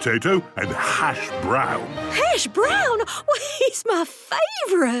Super Potato and Hash Brown. Hash Brown? Well, he's my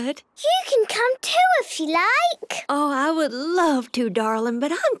favourite. You can come too if you like. Oh, I would love to, darling,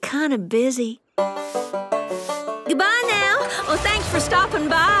 but I'm kind of busy. Goodbye now. Oh, thanks for stopping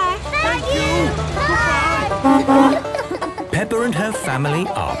by. Thank you. Bye. Peppa and her family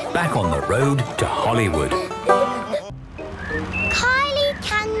are back on the road to Hollywood. Kylie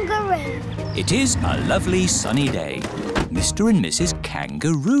Kangaroo. It is a lovely sunny day. Mr. and Mrs.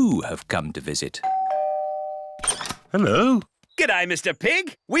 Kangaroo have come to visit. Hello. G'day, Mr.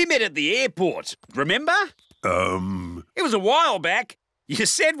 Pig. We met at the airport, remember? It It was a while back. You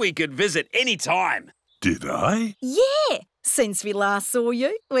said we could visit any time. Did I? Yeah. Since we last saw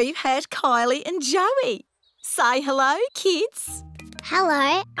you, we've had Kylie and Joey. Say hello, kids.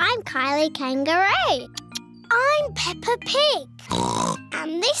 Hello, I'm Kylie Kangaroo. I'm Peppa Pig.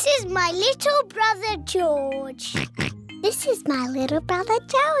 And this is my little brother George. This is my little brother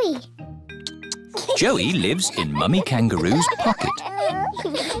Joey. Joey lives in Mummy Kangaroo's pocket.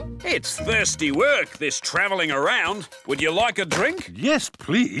 It's thirsty work, this travelling around. Would you like a drink? Yes,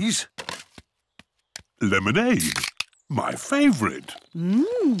 please. Lemonade. My favourite.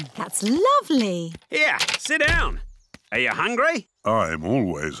 That's lovely. Here, sit down. Are you hungry? I'm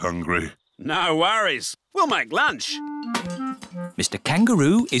always hungry. No worries. We'll make lunch. Mr.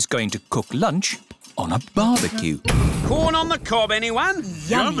 Kangaroo is going to cook lunch on a barbecue. Corn on the cob, anyone?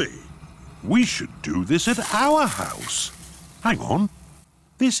 Yummy. We should do this at our house. Hang on.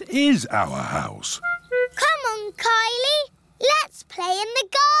 This is our house. Come on, Kylie. Let's play in the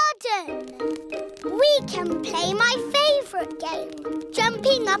garden. We can play my favourite game,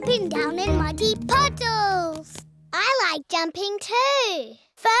 jumping up and down in muddy puddles. I like jumping too.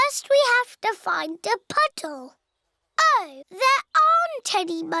 First, we have to find a puddle. Oh, there aren't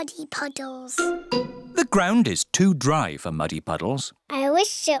any muddy puddles. The ground is too dry for muddy puddles. I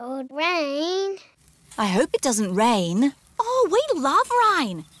wish it would rain. I hope it doesn't rain. Oh, we love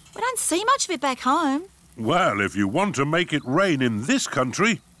rain. We don't see much of it back home. Well, if you want to make it rain in this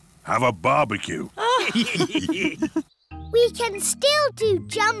country, have a barbecue. We can still do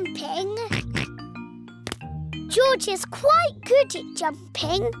jumping. George is quite good at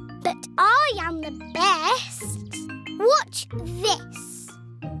jumping, but I am the best. Watch this.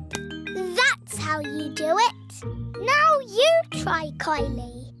 That's how you do it. Now you try,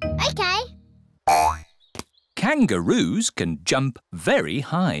 Kylie. OK. Kangaroos can jump very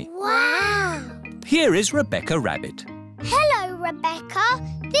high. Wow. Here is Rebecca Rabbit. Hello, Rebecca.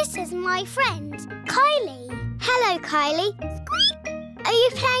 This is my friend, Kylie. Hello, Kylie. Are you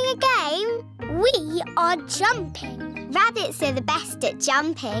playing a game? We are jumping. Rabbits are the best at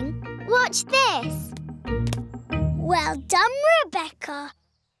jumping. Watch this. Well done, Rebecca.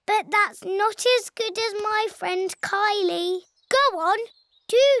 But that's not as good as my friend Kylie. Go on,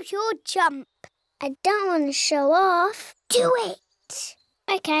 do your jump. I don't want to show off. Do it.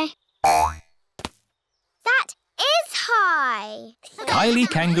 OK. That is high. Kylie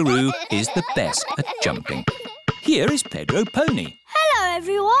Kangaroo is the best at jumping. Here is Pedro Pony. Hello,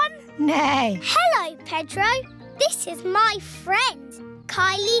 everyone. Nay. Hello, Pedro. This is my friend,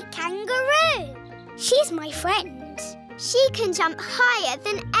 Kylie Kangaroo. She's my friend. She can jump higher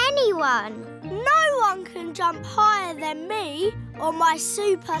than anyone. No one can jump higher than me or my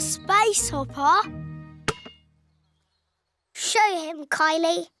super space hopper. Show him,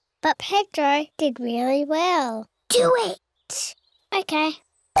 Kylie. But Pedro did really well. Do it. OK.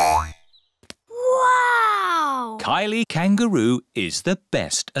 Wow! Kylie Kangaroo is the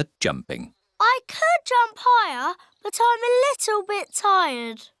best at jumping. I could jump higher, but I'm a little bit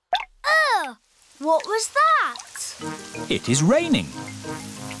tired. Ugh! What was that? It is raining.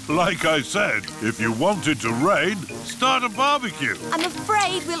 Like I said, if you want it to rain, start a barbecue. I'm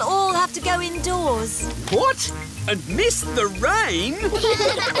afraid we'll all have to go indoors. What? And miss the rain?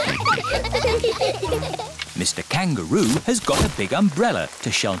 Mr. Kangaroo has got a big umbrella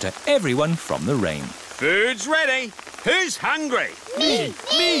to shelter everyone from the rain. Food's ready. Who's hungry? Me!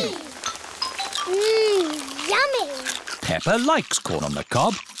 Yummy! Peppa likes corn on the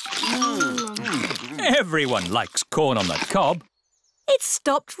cob. Everyone likes corn on the cob. It's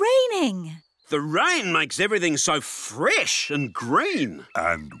stopped raining. The rain makes everything so fresh and green.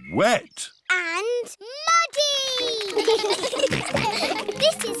 And wet. And muddy!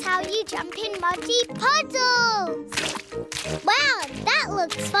 This is how you jump in muddy puddles. Wow, that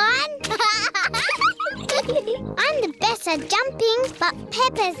looks fun. I'm the best at jumping, but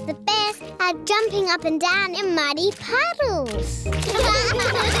Peppa's the best at jumping up and down in muddy puddles.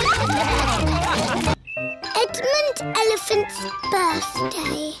 Edmund Elephant's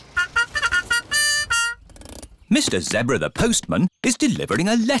birthday. Mr. Zebra the postman is delivering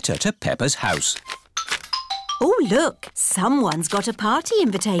a letter to Peppa's house. Oh, look, someone's got a party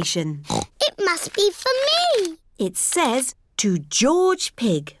invitation. It must be for me. It says, to George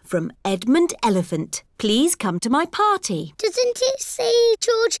Pig from Edmund Elephant. Please come to my party. Doesn't it say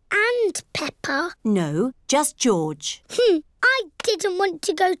George and Peppa? No, just George. I didn't want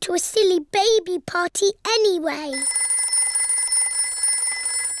to go to a silly baby party anyway.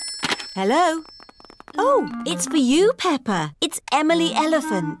 Hello? Oh, it's for you, Peppa. It's Emily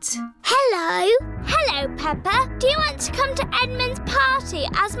Elephant. Hello. Hello, Peppa. Do you want to come to Edmund's party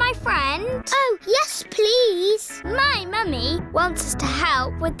as my friend? Oh, yes, Yes, please. My mummy wants us to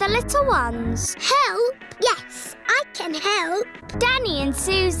help with the little ones. Help? Yes, I can help. Danny and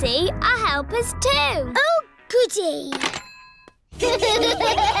Susie are helpers too. Oh, goody.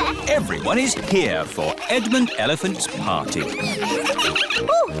 Everyone is here for Edmund Elephant's party.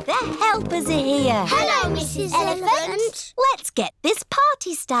 Oh, the helpers are here. Hello, Mrs. Elephant. Let's get this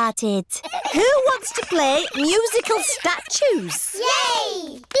party started. Who wants to play musical statues?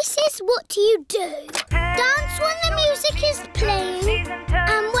 Yay! This is what you do. Dance when the music is playing,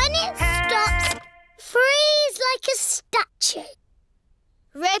 and when it stops, freeze like a statue.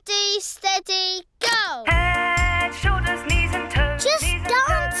 Ready, steady, go! Head, shoulders, knees and toes. Just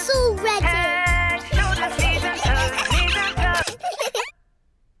dance already. Head, shoulders, knees and toes, knees and toes.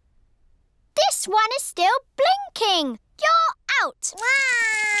 This one is still blinking. You're out.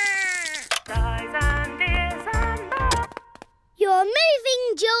 You're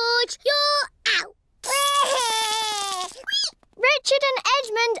moving, George. You're out. Richard and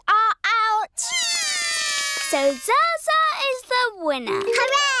Edmund are out. So Zaza is the winner.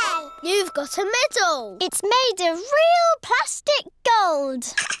 Hooray! You've got a medal. It's made of real plastic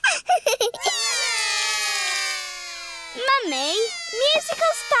gold. Mummy,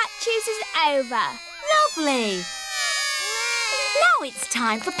 musical statues is over. Lovely. Now it's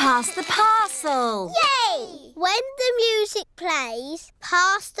time for Pass the Parcel. Yay! When the music plays,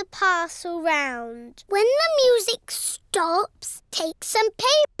 pass the parcel round. When the music stops, take some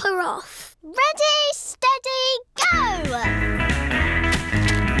paper off. Ready, steady, go!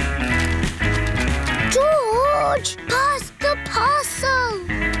 George, pass the parcel.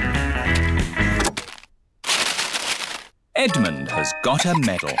 Edmund has got a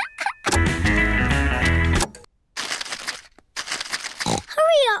medal.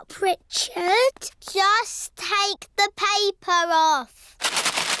 Hurry up, Richard. Just take the paper off.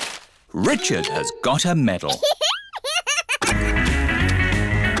 Richard has got a medal.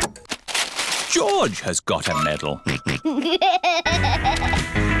 George has got a medal.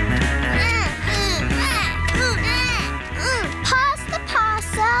 Pass the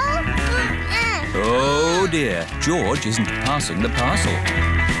parcel. Oh dear, George isn't passing the parcel.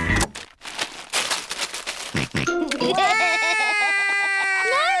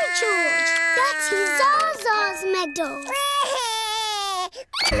 No, George. That's Zaza's medal.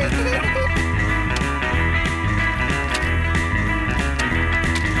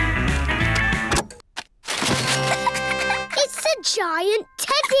 It's a giant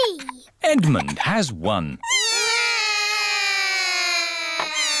teddy. Edmund has won.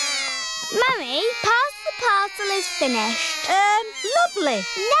 Mummy, pass the parcel is finished. Lovely.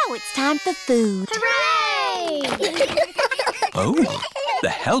 Now it's time for food. Hooray! Oh, the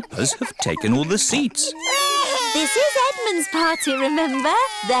helpers have taken all the seats. This is Edmund's party, remember?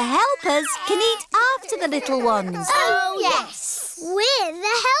 The helpers can eat after the little ones. Oh, yes. We're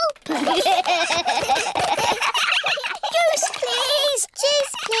the helpers. Juice, please.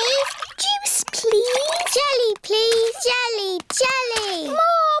 Juice, please. Juice, please. Jelly, please. Jelly, jelly.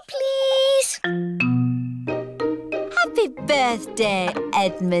 More, please. Happy birthday,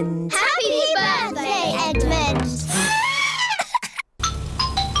 Edmund. Happy birthday, Edmund.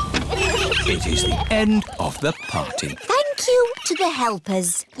 It is the end of the party. Thank you to the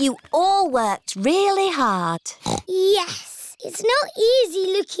helpers. You all worked really hard. Yes, it's not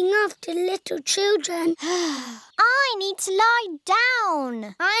easy looking after little children. I need to lie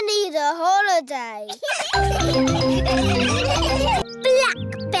down. I need a holiday.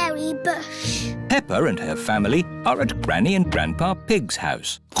 Blackberry bush. Peppa and her family are at Granny and Grandpa Pig's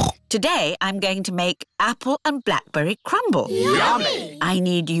house. Today I'm going to make apple and blackberry crumble. Yummy! I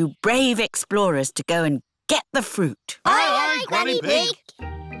need you brave explorers to go and get the fruit. Aye, Granny Pig.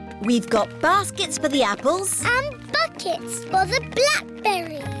 We've got baskets for the apples. And buckets for the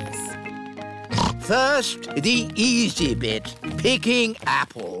blackberries. First, the easy bit, picking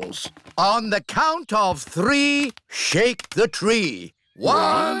apples. On the count of 3, shake the tree.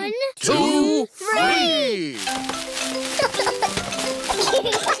 1, 2, 3.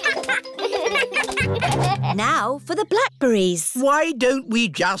 Now for the blackberries. Why don't we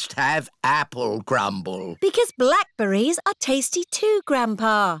just have apple crumble? Because blackberries are tasty too,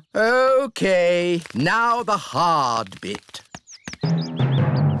 Grandpa. OK, now the hard bit.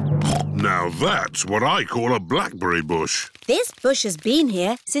 Now that's what I call a blackberry bush. This bush has been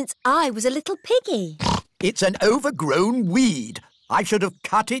here since I was a little piggy. It's an overgrown weed. I should have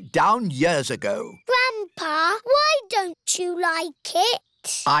cut it down years ago. Grandpa, why don't you like it?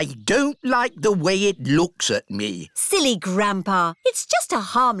 I don't like the way it looks at me. Silly Grandpa. It's just a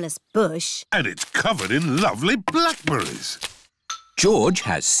harmless bush. And it's covered in lovely blackberries. George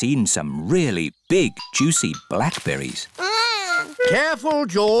has seen some really big, juicy blackberries. Careful,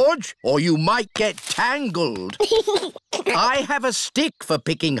 George, or you might get tangled. I have a stick for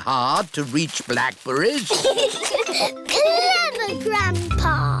picking hard to reach blackberries. Clever,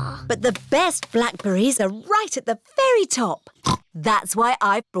 Grandpa. But the best blackberries are right at the very top. That's why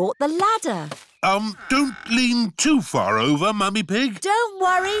I brought the ladder. Don't lean too far over, Mummy Pig. Don't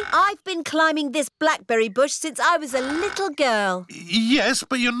worry, I've been climbing this blackberry bush since I was a little girl. Yes,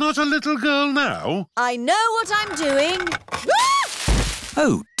 but you're not a little girl now. I know what I'm doing.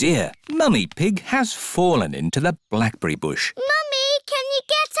 Oh dear, Mummy Pig has fallen into the blackberry bush. Mummy, can you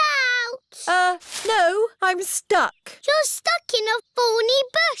get out? No, I'm stuck. You're stuck in a thorny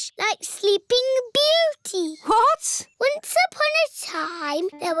bush like Sleeping Beauty. What? Once upon a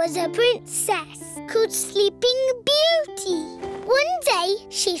time, there was a princess called Sleeping Beauty. One day,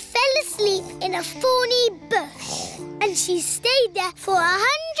 she fell asleep in a thorny bush and she stayed there for 100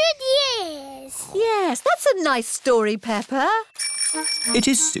 years. Yes, that's a nice story, Peppa. It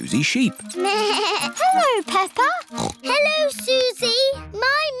is Susie Sheep. Hello, Peppa. Hello, Susie.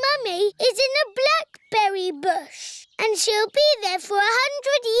 My mummy is in a blackberry bush and she'll be there for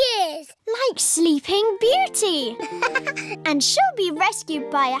 100 years. Like Sleeping Beauty. And she'll be rescued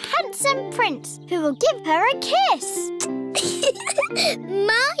by a handsome prince who will give her a kiss.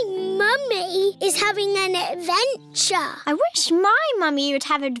 My mummy is having an adventure. I wish my mummy would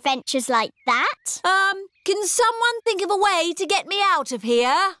have adventures like that. Can someone think of a way to get me out of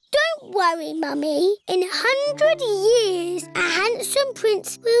here? Don't worry, Mummy. In 100 years, a handsome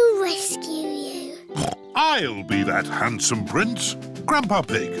prince will rescue you. I'll be that handsome prince. Grandpa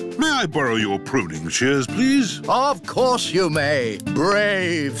Pig, may I borrow your pruning shears, please? Of course you may,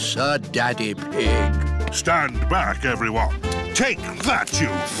 brave Sir Daddy Pig. Stand back, everyone. Take that, you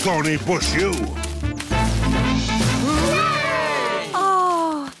thorny bush, you!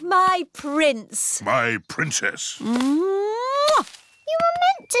 My prince. My princess. You were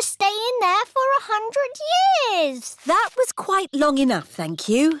meant to stay in there for 100 years. That was quite long enough, thank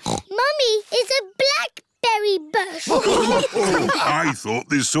you. Mummy is a blackberry bush. I thought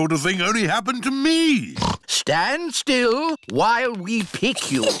this sort of thing only happened to me. Stand still while we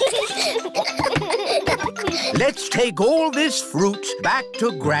pick you. Let's take all this fruit back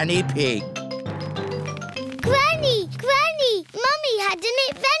to Granny Pig. Granny, Mummy had an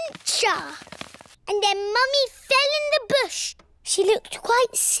adventure. And then Mummy fell in the bush. She looked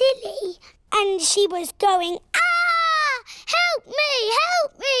quite silly and she was going, "Ah! Help me,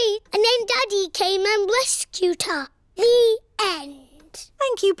 help me!" And then Daddy came and rescued her. The end.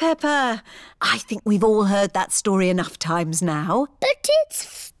 Thank you, Peppa. I think we've all heard that story enough times now. But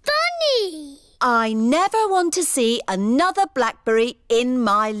it's funny. I never want to see another blackberry in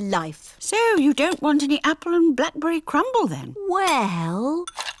my life. So you don't want any apple and blackberry crumble then? Well,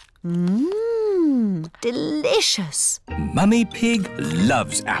 delicious. Mummy Pig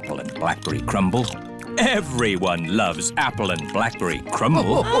loves apple and blackberry crumble. Everyone loves apple and blackberry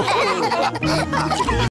crumble.